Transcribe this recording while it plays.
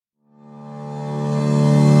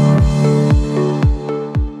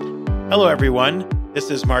Hello, everyone.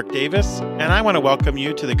 This is Mark Davis, and I want to welcome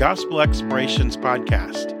you to the Gospel Explorations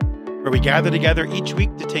podcast, where we gather together each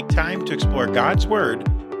week to take time to explore God's Word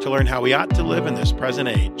to learn how we ought to live in this present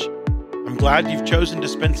age. I'm glad you've chosen to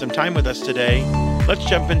spend some time with us today. Let's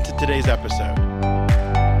jump into today's episode.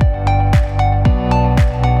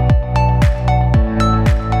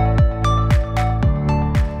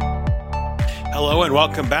 Hello and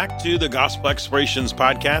welcome back to the Gospel Explorations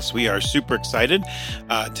podcast. We are super excited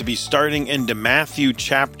to be starting into Matthew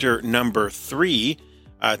chapter number 3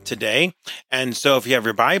 today. And so if you have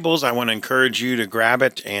your Bibles, I want to encourage you to grab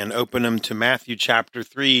it and open them to Matthew chapter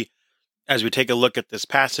 3 as we take a look at this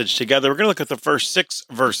passage together. We're going to look at the first 6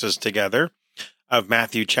 verses together of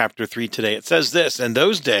Matthew chapter 3 today. It says this: "In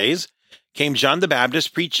those days came John the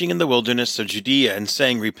Baptist preaching in the wilderness of Judea and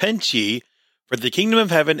saying, 'Repent ye, for the kingdom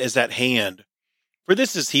of heaven is at hand. For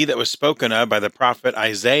this is he that was spoken of by the prophet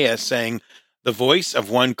Isaiah, saying, The voice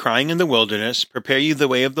of one crying in the wilderness, Prepare ye the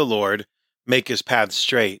way of the Lord, make his path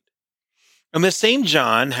straight.' And the same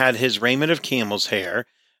John had his raiment of camel's hair,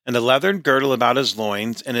 and a leathern girdle about his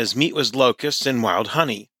loins, and his meat was locusts and wild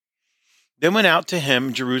honey. Then went out to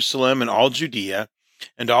him Jerusalem and all Judea,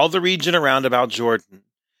 and all the region around about Jordan,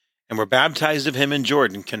 and were baptized of him in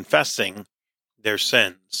Jordan, confessing their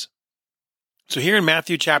sins." So here in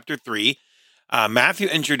Matthew chapter 3, Matthew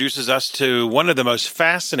introduces us to one of the most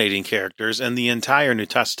fascinating characters in the entire New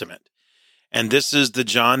Testament. And this is the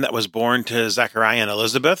John that was born to Zechariah and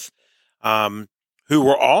Elizabeth, who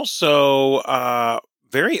were also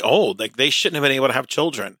very old. Like, they shouldn't have been able to have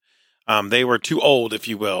children. They were too old, if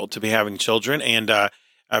you will, to be having children. And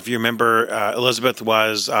if you remember, Elizabeth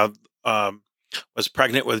was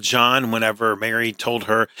pregnant with John whenever Mary told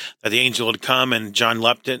her that the angel had come, and John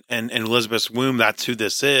leapt in Elizabeth's womb. That's who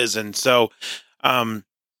this is. And so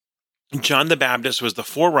John the Baptist was the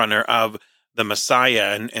forerunner of the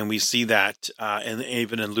Messiah, and we see that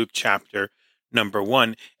even in Luke chapter number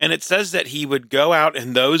 1. And it says that he would go out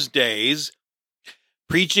in those days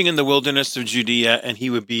preaching in the wilderness of Judea, and he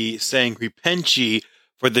would be saying, "Repent ye,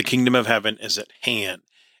 for the kingdom of heaven is at hand."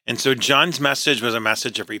 And so John's message was a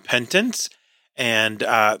message of repentance. And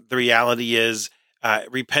the reality is,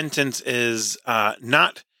 repentance is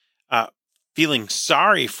not feeling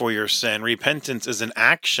sorry for your sin. Repentance is an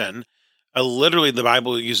action. Literally, the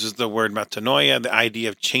Bible uses the word metanoia, the idea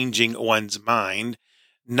of changing one's mind,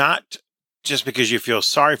 not just because you feel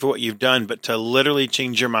sorry for what you've done, but to literally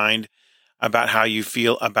change your mind about how you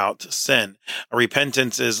feel about sin.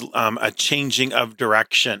 Repentance is a changing of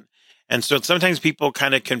direction. And so sometimes people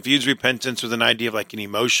kind of confuse repentance with an idea of like an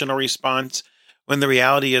emotional response, when the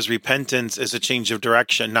reality is repentance is a change of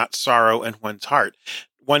direction, not sorrow in one's heart.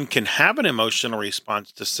 One can have an emotional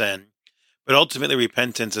response to sin, but ultimately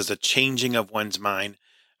repentance is a changing of one's mind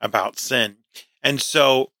about sin. And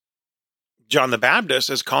so John the Baptist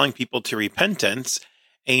is calling people to repentance,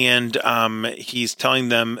 and he's telling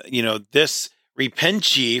them, this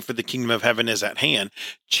repent ye, for the kingdom of heaven is at hand.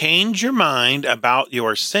 Change your mind about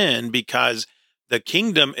your sin, because the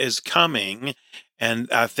kingdom is coming, and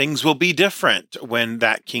things will be different when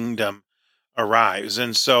that kingdom arrives.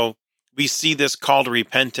 And so we see this call to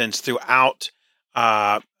repentance throughout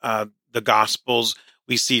the Gospels.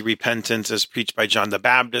 We see repentance as preached by John the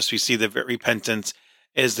Baptist. We see the repentance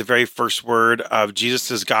is the very first word of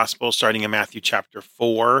Jesus' gospel, starting in Matthew chapter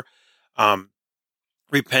 4.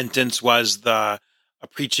 Repentance was a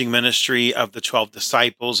preaching ministry of the 12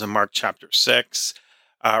 disciples in Mark chapter 6.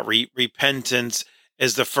 Repentance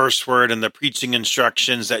is the first word in the preaching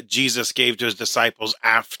instructions that Jesus gave to his disciples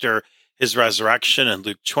after his resurrection in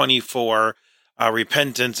Luke 24.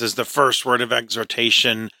 Repentance is the first word of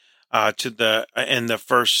exhortation in the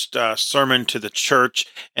first sermon to the church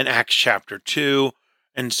in Acts chapter 2.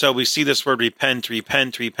 And so we see this word repent,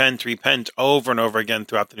 repent, repent, repent over and over again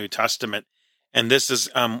throughout the New Testament. And this is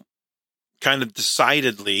kind of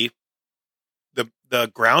decidedly the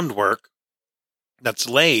groundwork that's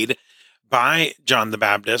laid by John the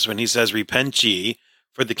Baptist when he says, "Repent ye,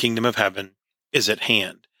 for the kingdom of heaven is at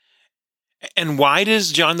hand." And why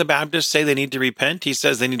does John the Baptist say they need to repent? He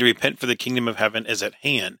says they need to repent, for the kingdom of heaven is at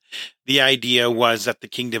hand. The idea was that the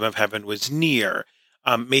kingdom of heaven was near.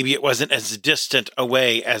 Maybe it wasn't as distant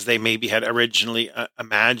away as they maybe had originally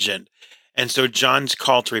imagined. And so John's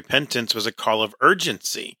call to repentance was a call of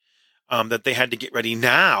urgency, that they had to get ready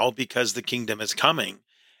now because the kingdom is coming.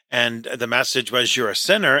 And the message was, you're a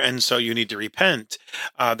sinner, and so you need to repent.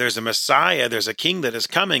 There's a Messiah, there's a king that is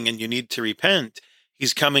coming, and you need to repent.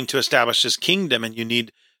 He's coming to establish his kingdom, and you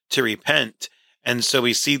need to repent. And so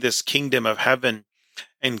we see this kingdom of heaven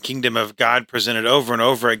and kingdom of God presented over and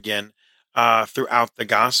over again throughout the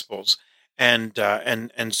Gospels.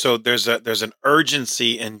 And so there's an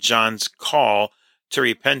urgency in John's call to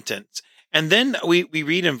repentance. And then we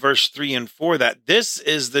read in verse 3 and 4 that this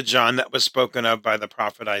is the John that was spoken of by the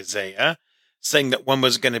prophet Isaiah, saying that one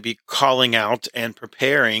was going to be calling out and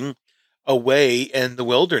preparing a way in the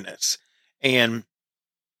wilderness. And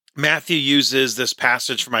Matthew uses this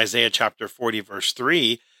passage from Isaiah chapter 40, verse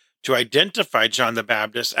 3, to identify John the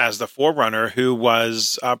Baptist as the forerunner who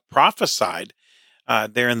was prophesied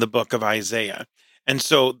there in the book of Isaiah. And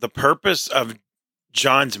so the purpose of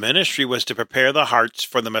John's ministry was to prepare the hearts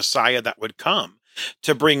for the Messiah that would come,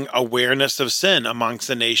 to bring awareness of sin amongst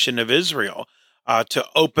the nation of Israel, to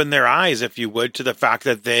open their eyes, if you would, to the fact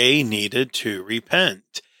that they needed to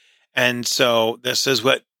repent. And so this is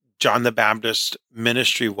what John the Baptist's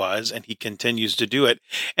ministry was, and he continues to do it.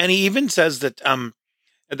 And he even says that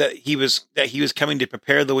he was coming to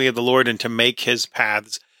prepare the way of the Lord and to make his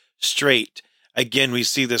paths straight. Again, we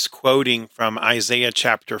see this quoting from Isaiah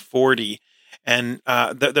chapter 40. And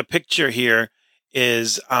the picture here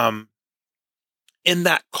is in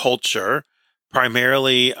that culture,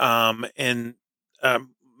 primarily in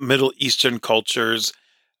Middle Eastern cultures,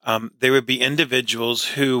 there would be individuals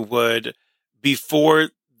who would,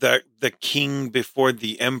 before the king, before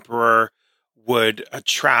the emperor would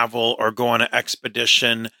travel or go on an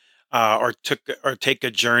expedition or take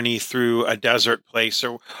a journey through a desert place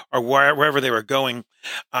or wherever they were going,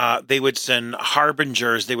 they would send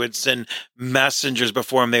harbingers, they would send messengers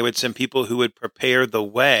before them, they would send people who would prepare the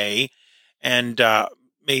way and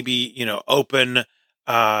maybe open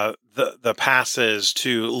the passes,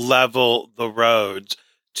 to level the roads,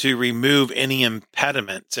 to remove any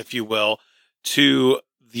impediments, if you will, to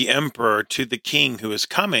the emperor, to the king who is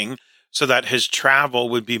coming, so that his travel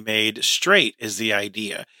would be made straight, is the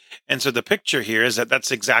idea. And so the picture here is that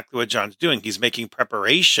that's exactly what John's doing. He's making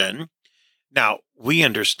preparation. Now, we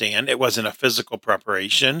understand it wasn't a physical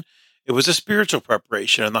preparation. It was a spiritual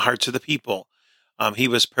preparation in the hearts of the people. He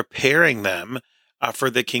was preparing them for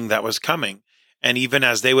the king that was coming. And even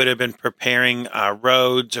as they would have been preparing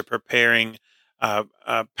roads or preparing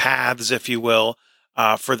paths, if you will,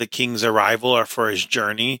 for the king's arrival or for his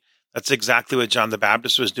journey, that's exactly what John the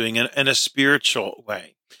Baptist was doing in a spiritual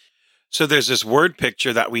way. So there's this word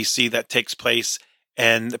picture that we see that takes place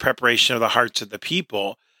in the preparation of the hearts of the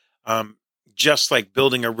people. Just like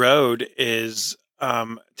building a road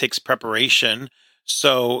takes preparation,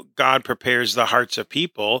 so God prepares the hearts of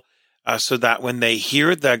people so that when they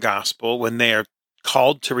hear the gospel, when they are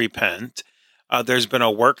called to repent, there's been a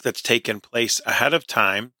work that's taken place ahead of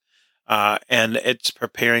time, and it's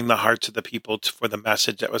preparing the hearts of the people for the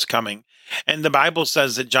message that was coming. And the Bible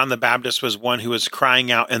says that John the Baptist was one who was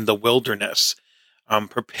crying out in the wilderness,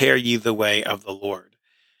 prepare ye the way of the Lord.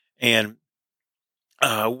 And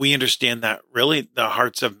we understand that really the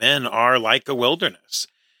hearts of men are like a wilderness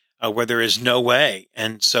where there is no way.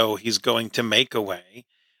 And so he's going to make a way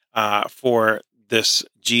for this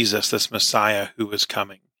Jesus, this Messiah who is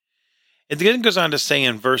coming. It then goes on to say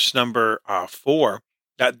in verse number 4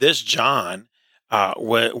 that this John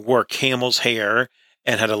wore camel's hair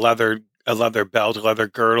and had a leather belt, a leather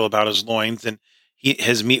girdle about his loins, and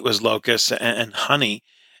his meat was locusts and honey.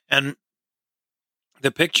 And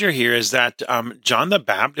the picture here is that John the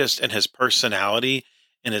Baptist and his personality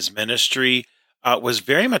and his ministry was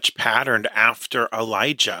very much patterned after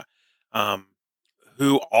Elijah,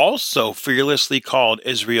 who also fearlessly called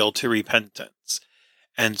Israel to repentance.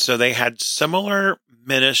 And so they had similar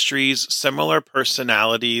ministries, similar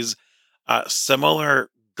personalities, similar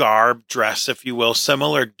garb, dress, if you will,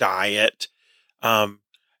 similar diet.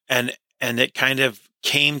 And it kind of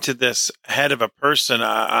came to this head of a person,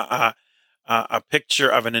 a picture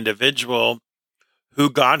of an individual who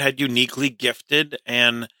God had uniquely gifted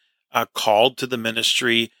and called to the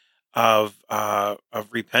ministry of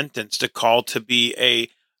repentance, to call to be a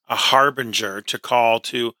harbinger, to call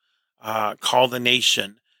the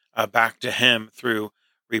nation back to Him through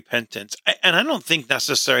repentance. And I don't think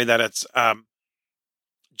necessarily that it's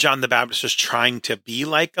John the Baptist is trying to be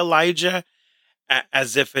like Elijah,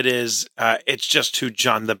 as if it's just who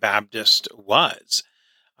John the Baptist was.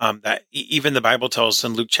 That even the Bible tells us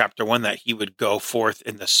in Luke chapter 1 that he would go forth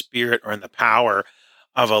in the spirit or in the power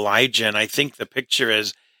of Elijah. And I think the picture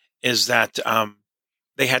is that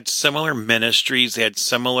they had similar ministries, they had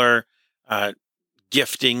similar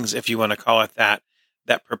giftings, if you want to call it that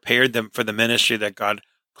prepared them for the ministry that God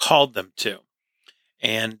called them to.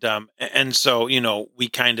 And so, we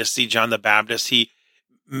kind of see John the Baptist, he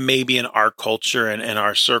maybe in our culture and in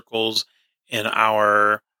our circles, in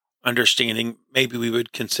our understanding, maybe we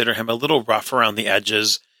would consider him a little rough around the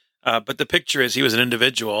edges. But the picture is he was an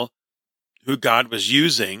individual who God was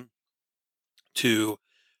using to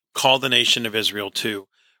call the nation of Israel to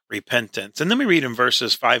repentance. And then we read in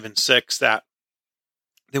verses 5 and 6 that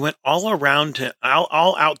they went all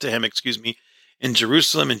out to him, in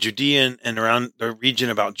Jerusalem and Judea and around the region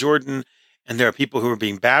about Jordan. And there are people who were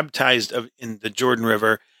being baptized in the Jordan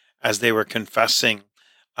River as they were confessing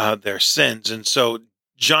their sins. And so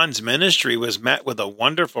John's ministry was met with a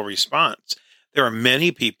wonderful response. There are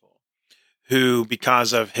many people who,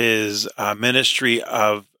 because of his ministry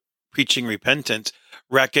of preaching repentance,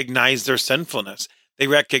 recognize their sinfulness. They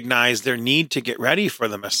recognized their need to get ready for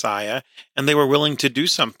the Messiah, and they were willing to do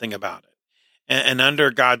something about it. And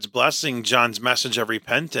under God's blessing, John's message of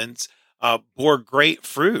repentance bore great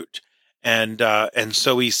fruit. And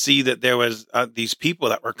so we see that there was these people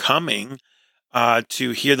that were coming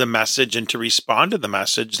to hear the message and to respond to the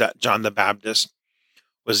message that John the Baptist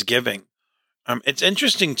was giving. It's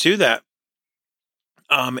interesting too that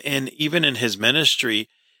even in his ministry,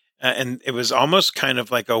 and it was almost kind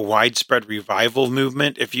of like a widespread revival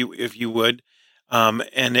movement, if you would,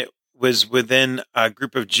 and it was within a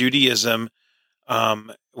group of Judaism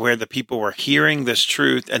where the people were hearing this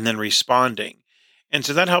truth and then responding. And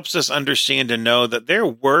so that helps us understand and know that there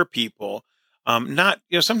were people,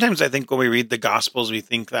 sometimes I think when we read the Gospels, we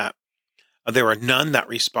think that there were none that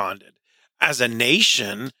responded. As a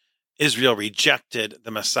nation, Israel rejected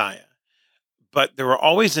the Messiah, but there were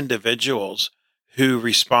always individuals who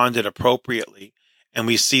responded appropriately. And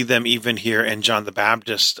we see them even here in John the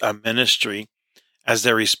Baptist's ministry as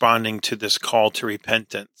they're responding to this call to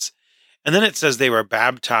repentance. And then it says they were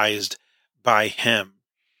baptized by him.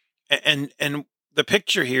 And the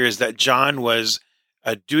picture here is that John was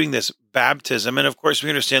doing this baptism. And of course, we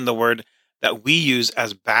understand the word that we use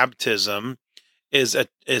as baptism is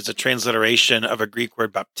a transliteration of a Greek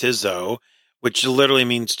word baptizo, which literally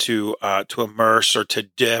means to immerse or to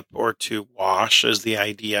dip or to wash is the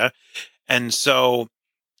idea. And so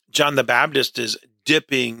John the Baptist is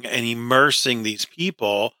dipping and immersing these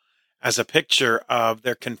people as a picture of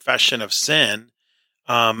their confession of sin,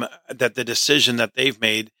 that the decision that they've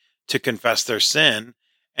made to confess their sin.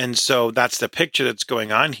 And so that's the picture that's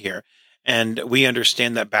going on here. And we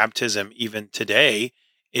understand that baptism even today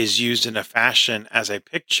is used in a fashion as a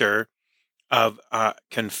picture of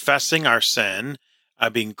confessing our sin,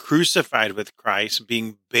 being crucified with Christ,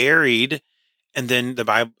 being buried, and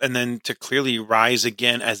then to clearly rise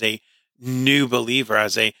again as a new believer,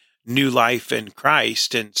 as a new life in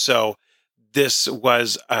Christ. And so this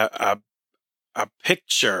was a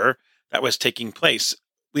picture that was taking place.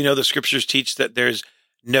 We know the scriptures teach that there's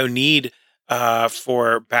no need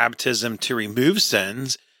for baptism to remove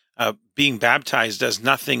sins. Being baptized does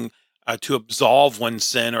nothing to absolve one's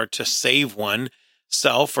sin or to save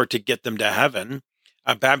oneself or to get them to heaven.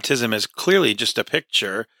 Baptism is clearly just a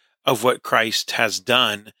picture of what Christ has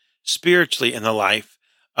done spiritually in the life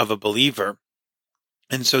of a believer.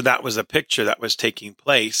 And so that was a picture that was taking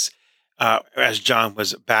place as John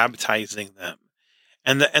was baptizing them.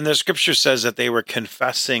 And the scripture says that they were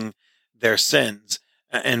confessing their sins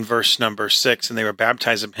in verse number 6, and they were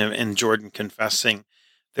baptizing him in Jordan, confessing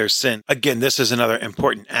their sin. Again, this is another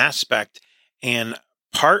important aspect and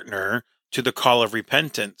partner to the call of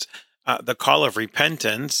repentance. The call of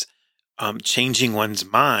repentance, changing one's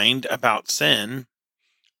mind about sin,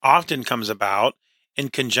 often comes about in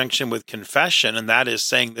conjunction with confession, and that is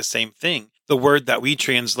saying the same thing. The word that we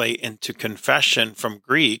translate into confession from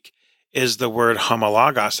Greek is the word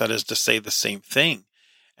homologos, that is to say the same thing.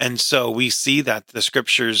 And so we see that the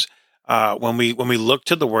scriptures, when we look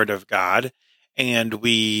to the word of God and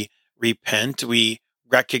we repent, we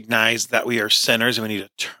recognize that we are sinners and we need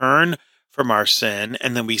to turn from our sin,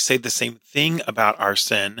 and then we say the same thing about our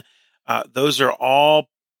sin. Those are all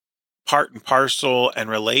part and parcel and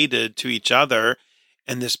related to each other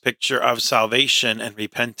in this picture of salvation and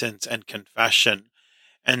repentance and confession.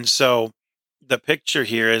 And so the picture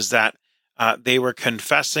here is that they were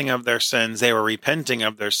confessing of their sins, they were repenting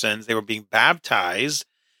of their sins, they were being baptized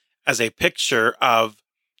as a picture of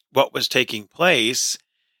what was taking place.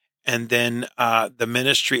 And then the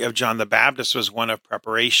ministry of John the Baptist was one of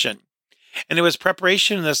preparation. And it was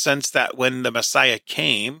preparation in the sense that when the Messiah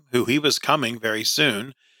came, who he was coming very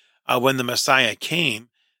soon, when the Messiah came,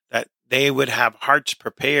 that they would have hearts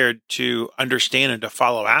prepared to understand and to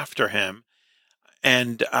follow after him,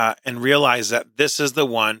 and realize that this is the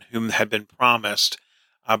one whom had been promised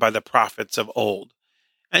by the prophets of old.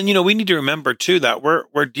 And we need to remember too that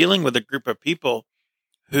we're dealing with a group of people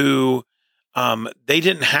who they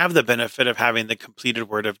didn't have the benefit of having the completed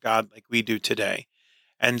Word of God like we do today.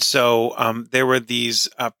 And so there were these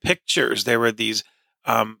pictures, there were these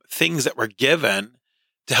things that were given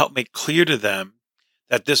to help make clear to them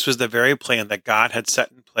that this was the very plan that God had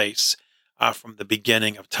set in place from the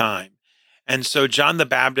beginning of time. And so John the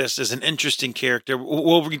Baptist is an interesting character.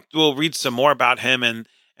 We'll read some more about him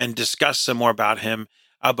and discuss some more about him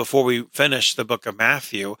before we finish the book of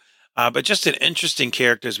Matthew. But just an interesting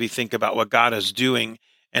character as we think about what God is doing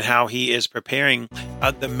and how he is preparing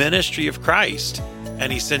the ministry of Christ.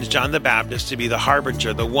 And he sends John the Baptist to be the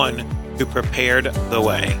harbinger, the one who prepared the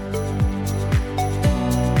way.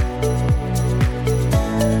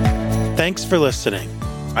 Thanks for listening.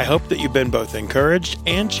 I hope that you've been both encouraged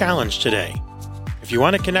and challenged today. If you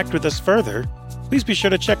want to connect with us further, please be sure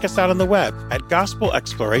to check us out on the web at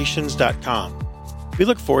gospelexplorations.com. We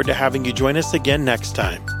look forward to having you join us again next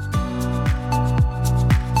time.